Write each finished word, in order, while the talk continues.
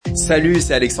Salut,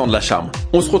 c'est Alexandre Lacharme.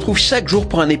 On se retrouve chaque jour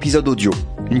pour un épisode audio.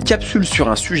 Une capsule sur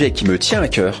un sujet qui me tient à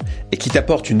cœur et qui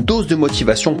t'apporte une dose de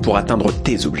motivation pour atteindre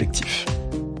tes objectifs.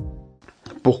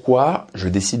 Pourquoi je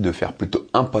décide de faire plutôt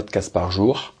un podcast par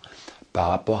jour par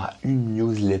rapport à une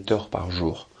newsletter par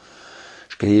jour?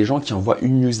 Je connais des gens qui envoient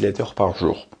une newsletter par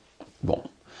jour. Bon,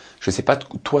 je ne sais pas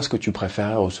toi ce que tu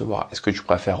préfères recevoir. Est-ce que tu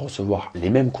préfères recevoir les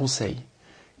mêmes conseils,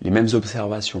 les mêmes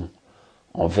observations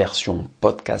en version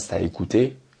podcast à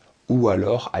écouter ou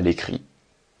alors à l'écrit?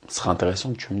 Ce serait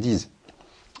intéressant que tu me dises.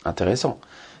 Intéressant.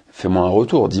 Fais-moi un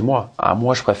retour, dis-moi. Ah,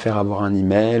 moi, je préfère avoir un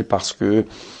email parce que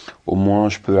au moins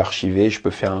je peux archiver, je peux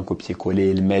faire un copier-coller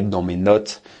et le mettre dans mes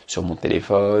notes sur mon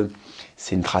téléphone.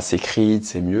 C'est une trace écrite,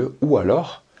 c'est mieux. Ou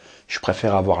alors, je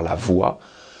préfère avoir la voix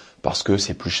parce que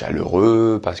c'est plus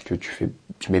chaleureux, parce que tu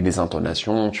mets des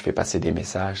intonations, tu fais passer des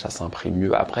messages, ça s'imprime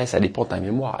mieux. Après, ça dépend de ta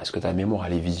mémoire. Est-ce que ta mémoire,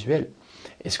 elle est visuelle?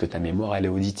 Est-ce que ta mémoire, elle est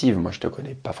auditive? Moi, je te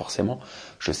connais pas forcément.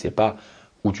 Je sais pas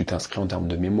où tu t'inscris en termes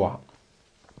de mémoire.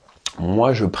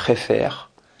 Moi, je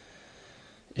préfère...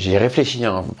 J'ai réfléchi,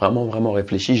 vraiment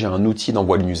réfléchi. J'ai un outil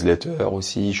d'envoi de newsletter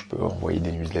aussi. Je peux envoyer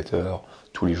des newsletters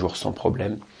tous les jours sans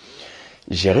problème.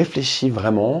 J'ai réfléchi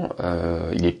vraiment.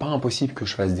 Il n'est pas impossible que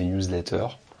je fasse des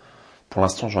newsletters. Pour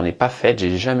l'instant, j'en ai pas fait.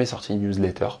 J'ai jamais sorti une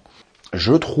newsletter.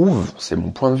 Je trouve, c'est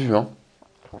mon point de vue,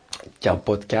 qu'un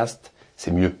podcast,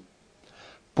 c'est mieux.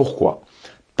 Pourquoi?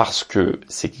 Parce que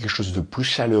c'est quelque chose de plus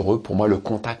chaleureux. Pour moi, le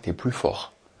contact est plus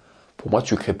fort. Pour moi,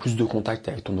 tu crées plus de contact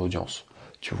avec ton audience.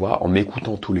 Tu vois, en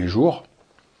m'écoutant tous les jours,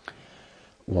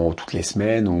 ou toutes les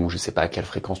semaines, ou je sais pas à quelle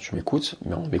fréquence tu m'écoutes,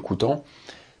 mais en m'écoutant,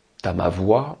 t'as ma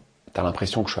voix, t'as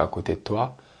l'impression que je suis à côté de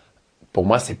toi. Pour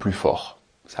moi, c'est plus fort.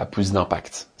 Ça a plus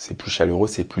d'impact. C'est plus chaleureux,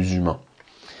 c'est plus humain.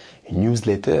 Une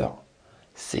newsletter,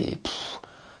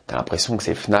 t'as l'impression que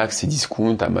c'est Fnac, c'est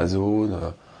Discount,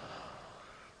 Amazon.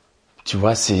 Tu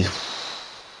vois, c'est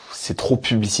trop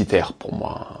publicitaire pour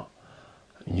moi.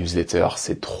 Une newsletter,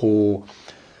 c'est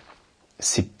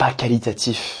pas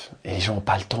qualitatif. Et les gens n'ont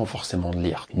pas le temps forcément de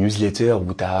lire. Une newsletter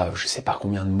où t'as je sais pas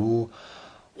combien de mots,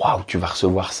 waouh, tu vas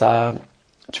recevoir ça,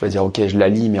 tu vas dire ok, je la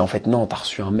lis, mais en fait non, t'as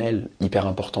reçu un mail hyper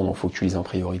important, donc faut que tu lises en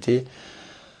priorité.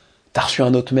 T'as reçu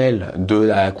un autre mail de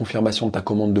la confirmation de ta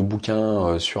commande de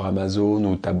bouquin sur Amazon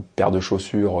ou ta paire de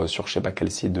chaussures sur je sais pas quel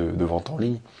site de vente en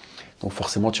ligne. Donc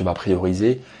forcément, tu vas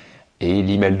prioriser. Et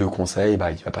l'email de conseil, il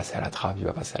va passer à la trappe, il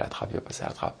va passer à la trappe.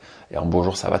 Et un beau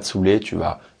jour, ça va te saouler, tu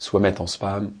vas soit mettre en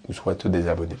spam ou soit te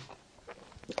désabonner.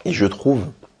 Et je trouve,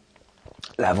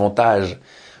 l'avantage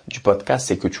du podcast,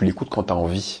 c'est que tu l'écoutes quand tu as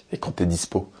envie et quand tu es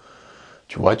dispo.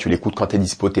 Tu vois, tu l'écoutes quand tu es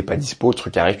dispo, t'es pas dispo, le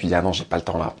truc arrive, tu dis ah non, j'ai pas le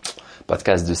temps là.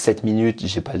 Podcast de 7 minutes,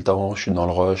 j'ai pas le temps, je suis dans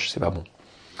le rush, c'est pas bon.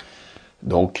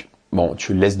 Donc, bon,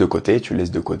 tu le laisses de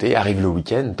côté, arrive le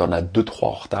week-end, t'en as 2-3 en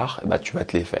retard, et tu vas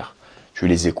te les faire. Tu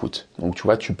les écoutes. Donc tu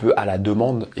vois, tu peux à la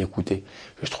demande écouter.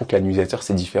 Je trouve que la newsletter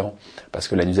c'est différent. Parce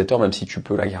que la newsletter, même si tu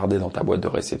peux la garder dans ta boîte de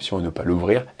réception et ne pas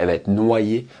l'ouvrir, elle va être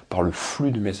noyée par le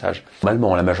flux de messages.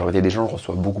 Normalement, la majorité des gens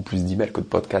reçoivent beaucoup plus d'emails que de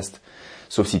podcasts.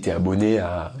 Sauf si tu es abonné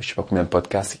à je sais pas combien de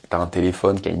podcasts et que tu as un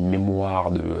téléphone qui a une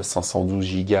mémoire de 512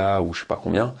 gigas ou je sais pas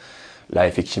combien. Là,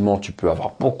 effectivement, tu peux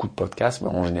avoir beaucoup de podcasts, mais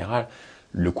en général,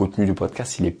 le contenu du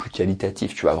podcast, il est plus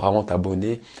qualitatif. Tu vas vraiment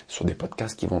t'abonner sur des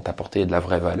podcasts qui vont t'apporter de la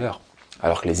vraie valeur.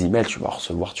 Alors que les emails, tu vas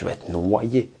recevoir, tu vas être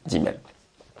noyé d'emails.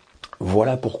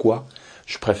 Voilà pourquoi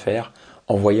je préfère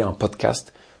envoyer un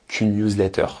podcast qu'une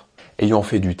newsletter. Ayant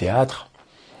fait du théâtre,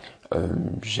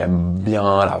 j'aime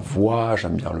bien la voix,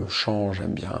 j'aime bien le chant,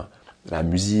 j'aime bien la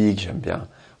musique, j'aime bien...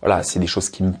 Voilà, c'est des choses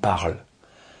qui me parlent.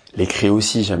 L'écrit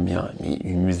aussi, j'aime bien. Mais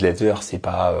une newsletter, c'est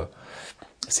pas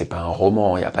un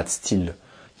roman, il n'y a pas de style.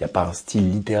 Il n'y a pas un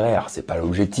style littéraire, c'est pas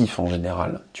l'objectif en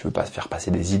général. Tu veux pas faire passer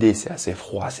des idées, c'est assez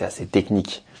froid, c'est assez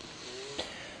technique.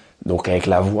 Donc avec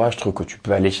la voix, je trouve que tu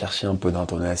peux aller chercher un peu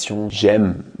d'intonation.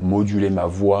 J'aime moduler ma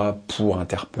voix pour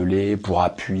interpeller, pour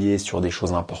appuyer sur des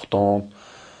choses importantes.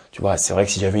 Tu vois, c'est vrai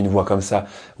que si j'avais une voix comme ça,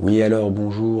 oui alors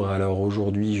bonjour, alors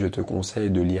aujourd'hui je te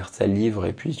conseille de lire tel livre.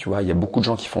 Et puis tu vois, il y a beaucoup de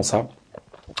gens qui font ça,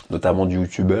 notamment des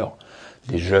youtubeurs,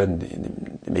 des jeunes, des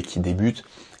mecs qui débutent,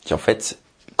 qui en fait...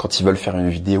 Quand ils veulent faire une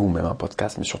vidéo ou même un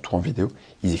podcast, mais surtout en vidéo,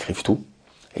 ils écrivent tout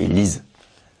et ils lisent.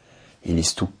 Ils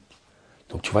lisent tout.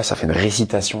 Donc tu vois, ça fait une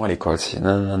récitation à l'école. C'est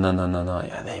non.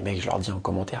 Et les mecs, je leur dis en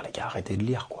commentaire, les gars, arrêtez de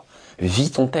lire, quoi.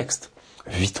 Vis ton texte.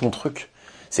 Vis ton truc.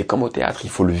 C'est comme au théâtre, il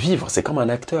faut le vivre. C'est comme un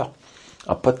acteur.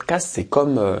 Un podcast, c'est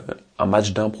comme un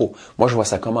match d'impro. Moi, je vois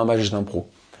ça comme un match d'impro.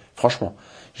 Franchement.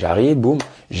 J'arrive, boum,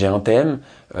 j'ai un thème,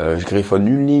 je griffonne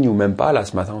une ligne ou même pas. Là,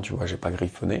 ce matin, tu vois, j'ai pas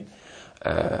griffonné.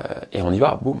 Et on y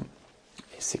va, boum.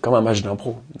 c'est comme un match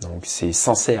d'impro. Donc c'est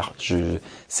sincère.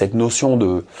 Cette notion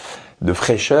de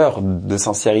fraîcheur, de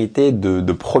sincérité,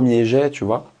 de premier jet, tu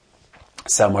vois,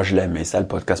 ça moi je l'aime, et ça le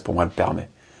podcast pour moi le permet.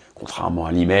 Contrairement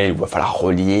à l'email où il va falloir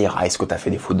relire, est-ce que tu as fait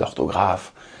des fautes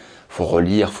d'orthographe, faut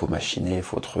relire, faut machiner,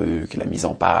 faut truc, la mise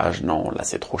en page, non, là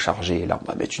c'est trop chargé, là on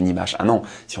va mettre une image. Ah non,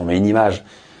 si on met une image,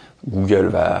 Google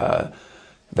va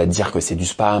dire que c'est du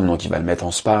spam, donc il va le mettre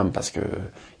en spam parce que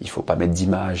il faut pas mettre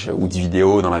d'image ou de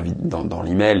vidéo dans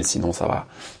l'email, sinon ça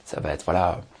va être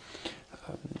voilà.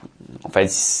 En fait,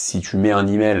 si tu mets un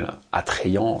email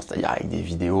attrayant, c'est-à-dire avec des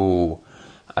vidéos,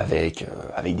 avec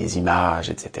des images,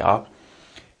 etc.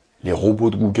 Les robots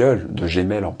de Google, de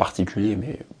Gmail en particulier,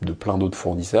 mais de plein d'autres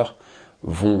fournisseurs,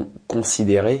 vont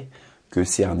considérer que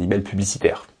c'est un email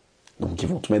publicitaire. Donc ils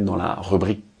vont te mettre dans la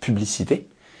rubrique publicité,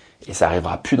 et ça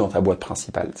arrivera plus dans ta boîte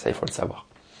principale, ça il faut le savoir.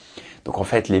 Donc en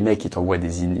fait, les mecs qui t'envoient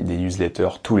des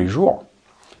newsletters tous les jours,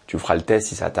 tu feras le test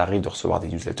si ça t'arrive de recevoir des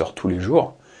newsletters tous les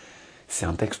jours, c'est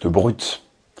un texte brut.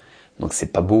 Donc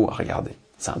c'est pas beau à regarder.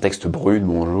 C'est un texte brut,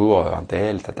 bonjour, un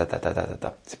tel, ta.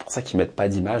 C'est pour ça qu'ils mettent pas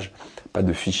d'image, pas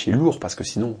de fichiers lourds, parce que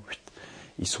sinon,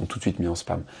 ils sont tout de suite mis en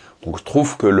spam. Donc je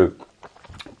trouve que le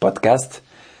podcast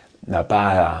n'a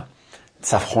pas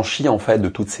s'affranchit en fait de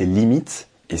toutes ces limites,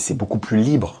 et c'est beaucoup plus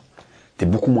libre. T'es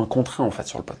beaucoup moins contraint en fait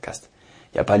sur le podcast.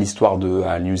 Il n'y a pas l'histoire de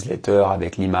un newsletter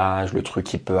avec l'image, le truc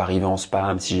qui peut arriver en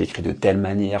spam, si j'écris de telle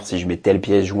manière, si je mets telle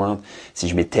pièce jointe, si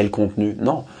je mets tel contenu.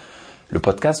 Non. Le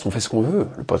podcast, on fait ce qu'on veut.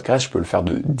 Le podcast, je peux le faire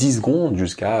de 10 secondes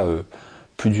jusqu'à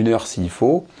plus d'une heure s'il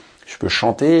faut. Je peux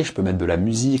chanter, je peux mettre de la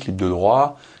musique, libre de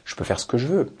droit, je peux faire ce que je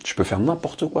veux. Je peux faire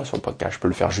n'importe quoi sur le podcast. Je peux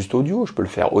le faire juste audio, je peux le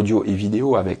faire audio et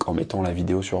vidéo en mettant la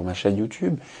vidéo sur ma chaîne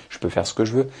YouTube. Je peux faire ce que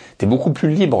je veux. T'es beaucoup plus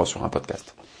libre sur un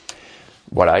podcast.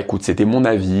 Voilà, écoute, c'était mon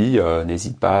avis.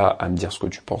 N'hésite pas à me dire ce que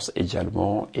tu penses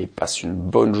également, et passe une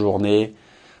bonne journée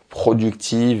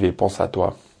productive et pense à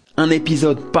toi. Un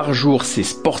épisode par jour, c'est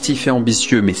sportif et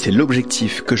ambitieux, mais c'est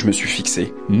l'objectif que je me suis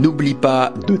fixé. N'oublie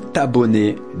pas de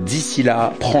t'abonner. D'ici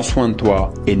là, prends soin de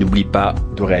toi et n'oublie pas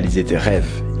de réaliser tes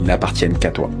rêves. Ils n'appartiennent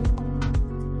qu'à toi.